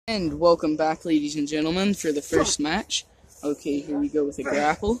And welcome back, ladies and gentlemen, for the first match. Okay, here we go with a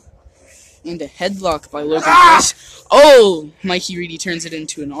grapple. And a headlock by Logan Price. Oh! Mikey Reedy turns it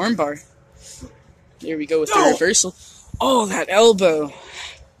into an armbar. There we go with the reversal. Oh, that elbow.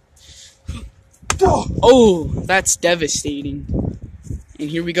 Oh, that's devastating. And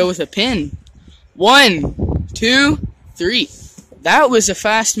here we go with a pin. 1, 2, 3. That was a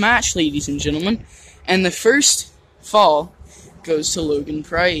fast match, ladies and gentlemen. And the first fall goes to Logan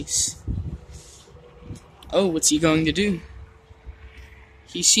Price. Oh, what's he going to do?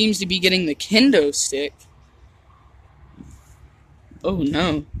 He seems to be getting the kendo stick. Oh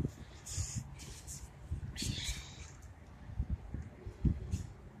no.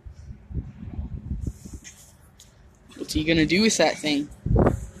 What's he gonna do with that thing?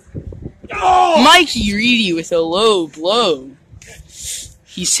 Mikey Reedy with a low blow.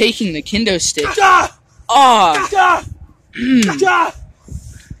 He's taking the kendo stick. Ah!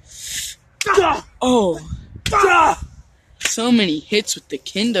 Oh. So many hits with the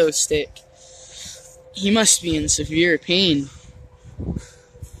kendo stick. He must be in severe pain.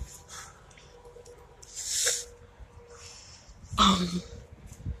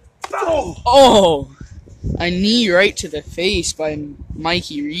 Oh! A knee right to the face by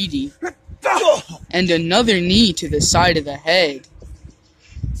Mikey Reedy. And another knee to the side of the head.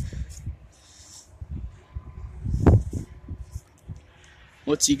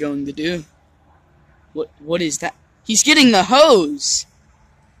 What's he going to do? What is that? He's getting the hose!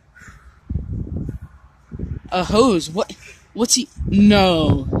 A hose? What's he?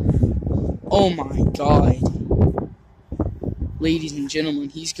 No! Oh my god. Ladies and gentlemen,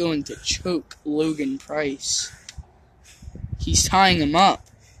 he's going to choke Logan Price. He's tying him up.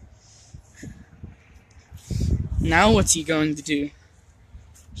 Now what's he going to do?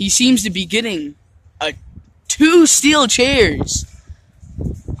 He seems to be getting 2 steel chairs.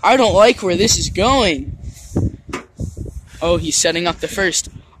 I don't like where this is going. Oh, he's setting up the first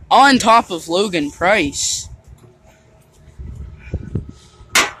on top of Logan Price.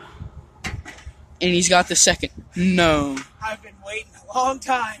 And he's got the second. No. I've been waiting a long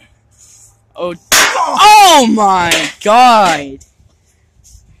time. Oh my god.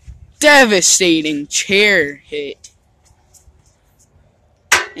 Devastating chair hit.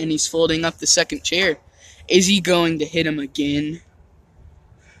 And he's folding up the second chair. Is he going to hit him again?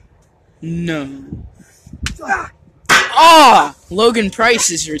 No. Ah! Logan Price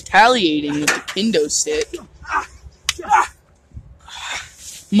is retaliating with the kendo stick.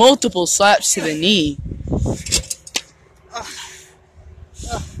 Multiple slaps to the knee.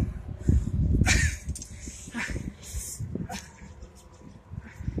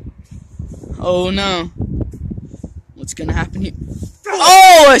 Oh no. What's gonna happen here?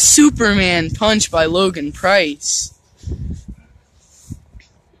 Oh! A Superman punch by Logan Price.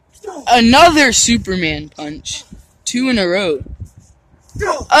 Another Superman punch. 2 in a row.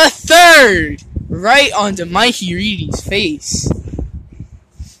 A third! Right onto Mikey Reedy's face.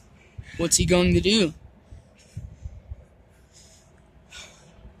 What's he going to do?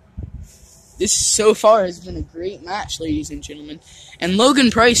 This so far has been a great match, ladies and gentlemen. And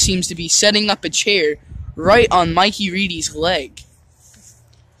Logan Price seems to be setting up a chair right on Mikey Reedy's leg.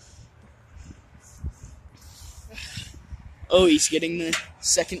 Oh, he's getting the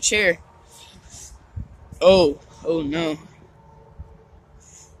second chair. Oh no.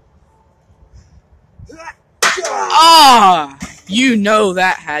 Ah! You know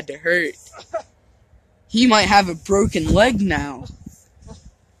that had to hurt. He might have a broken leg now.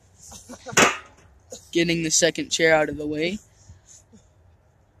 Getting the second chair out of the way.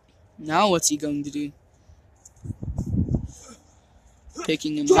 Now what's he going to do?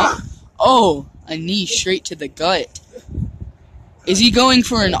 Picking him up. Oh! A knee straight to the gut. Is he going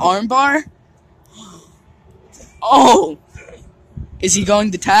for an armbar? Oh! Is he going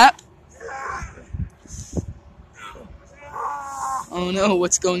to tap? Oh no,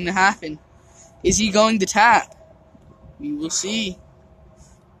 what's going to happen? Is he going to tap? We will see.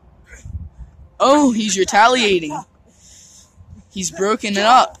 Oh, he's retaliating. He's broken it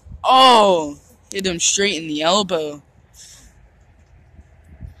up. Oh! Hit him straight in the elbow.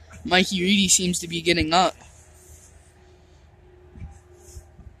 Mikey Reedy seems to be getting up.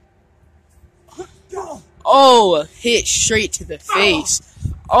 Oh, a hit straight to the face.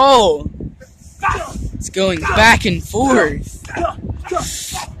 Oh! It's going back and forth.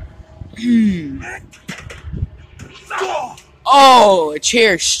 Oh, a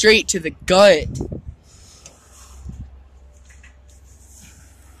chair straight to the gut.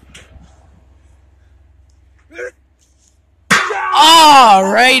 Ah,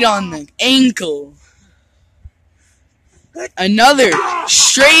 right on the ankle. Another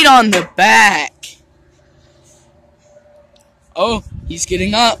straight on the back. Oh, he's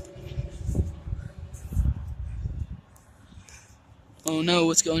getting up. Oh no,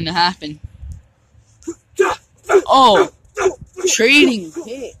 what's going to happen? Oh, trading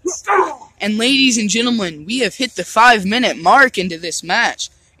hits. And ladies and gentlemen, we have hit the 5-minute mark into this match.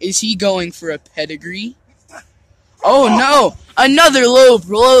 Is he going for a pedigree? Oh no, another low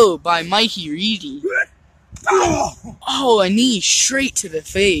blow by Mikey Reedy. Oh, a knee straight to the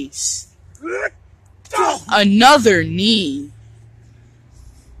face. Another knee.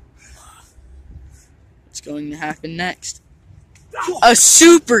 What's going to happen next? A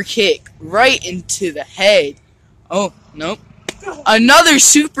super kick right into the head. Oh, nope. Another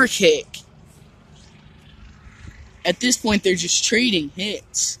super kick. At this point, they're just trading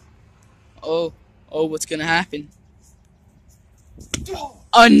hits. Oh, what's going to happen?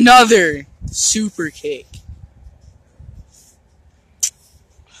 Another super kick.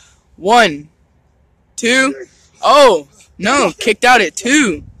 1, 2. Oh, no, kicked out at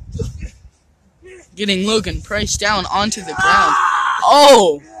 2. Getting Logan Price down onto the ground.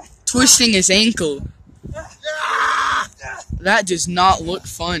 Oh, twisting his ankle. That does not look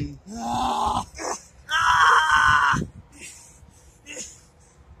fun.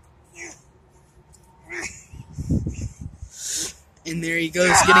 And there he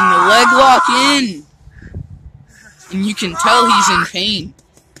goes, getting the leg lock in. And you can tell he's in pain.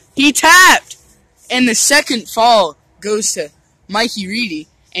 He tapped! And the second fall goes to Mikey Reedy.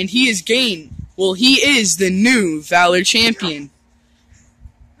 And he is gained. Well, he is the new Valor Champion.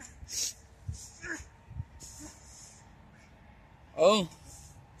 Oh,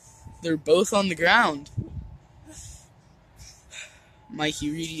 they're both on the ground.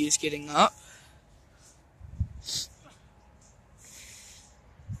 Mikey Reedy is getting up.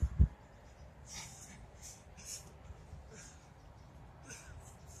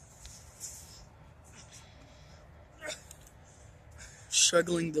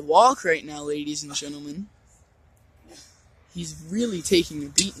 Struggling to walk right now, ladies and gentlemen. He's really taking a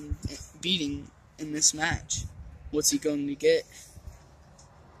beating in this match. What's he going to get?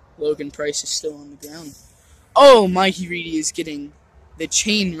 Logan Price is still on the ground. Oh, Mikey Reedy is getting the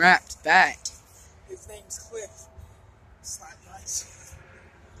chain-wrapped bat. His name's Cliff. Slapnuts.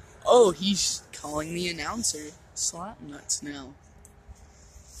 Oh, he's calling the announcer Slapnuts now.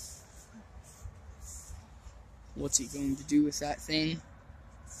 What's he going to do with that thing?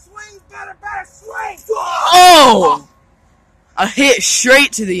 Swing, better, swing! Oh! A hit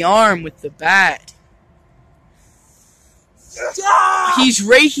straight to the arm with the bat. He's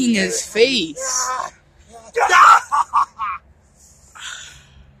raking his face.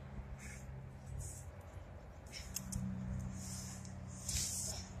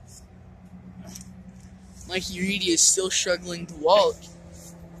 Mikey Reedy is still struggling to walk.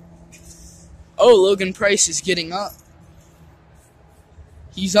 Oh, Logan Price is getting up.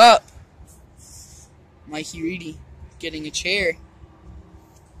 He's up. Mikey Reedy getting a chair.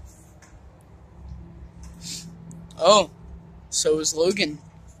 Oh, so is Logan.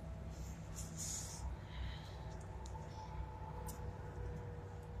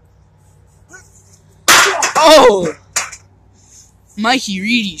 Oh! Mikey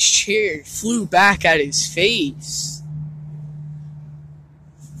Reedy's chair flew back at his face.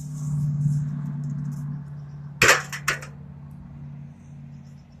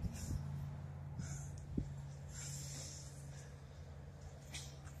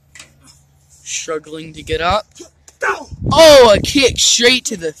 Struggling to get up. Oh, a kick straight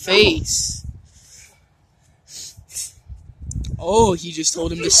to the face. Oh, he just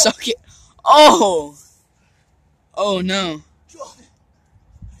told him to suck it. Oh! Oh, no.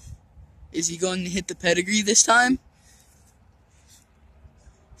 Is he going to hit the pedigree this time?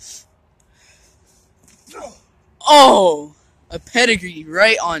 Oh! A pedigree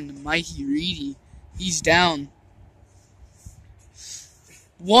right on Mikey Reedy. He's down.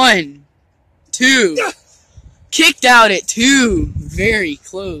 1, 2. Kicked out at 2. Very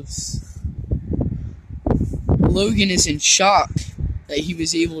close. Logan is in shock that he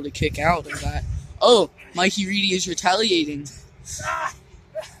was able to kick out of that. Oh, Mikey Reedy is retaliating.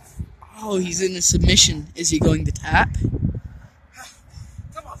 Oh, he's in a submission. Is he going to tap?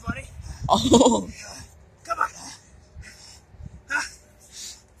 Come on, buddy. Oh. Come on.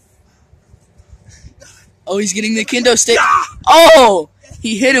 Oh, he's getting the kendo stick. Oh,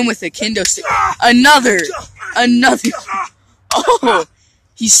 he hit him with the kendo stick. Another. Oh,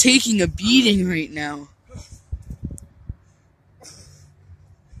 he's taking a beating right now.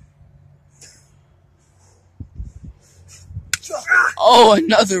 Oh,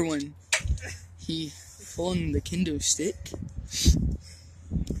 another one. He pulling the kendo stick.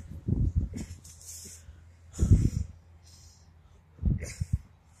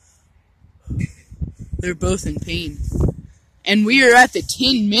 They're both in pain. And we are at the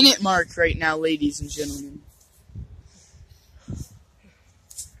 10-minute mark right now, ladies and gentlemen.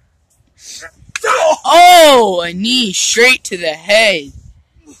 Oh, a knee straight to the head.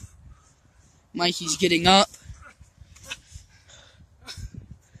 Mikey's getting up.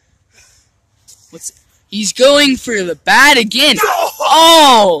 He's going for the bat again.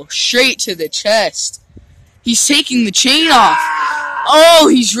 Oh, straight to the chest. He's taking the chain off. Oh,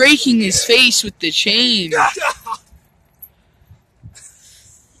 he's raking his face with the chain.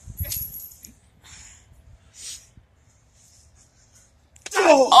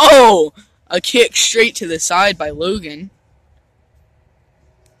 Oh, a kick straight to the side by Logan.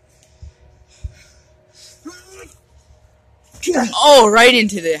 Oh, right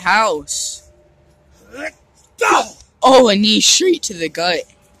into the house. Oh, a knee straight to the gut.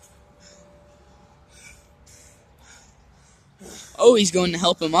 Oh, he's going to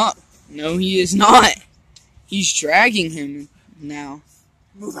help him up. No, he is not. He's dragging him now.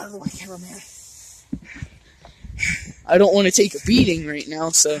 Move out of the way, cameraman. I don't want to take a beating right now,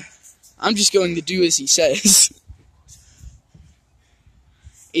 so I'm just going to do as he says.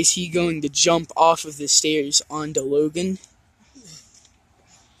 Is he going to jump off of the stairs onto Logan?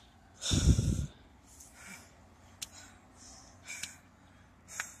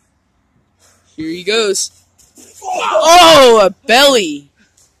 Here he goes. Oh, a belly.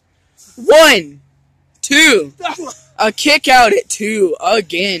 1, 2. A kick out at 2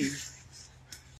 again.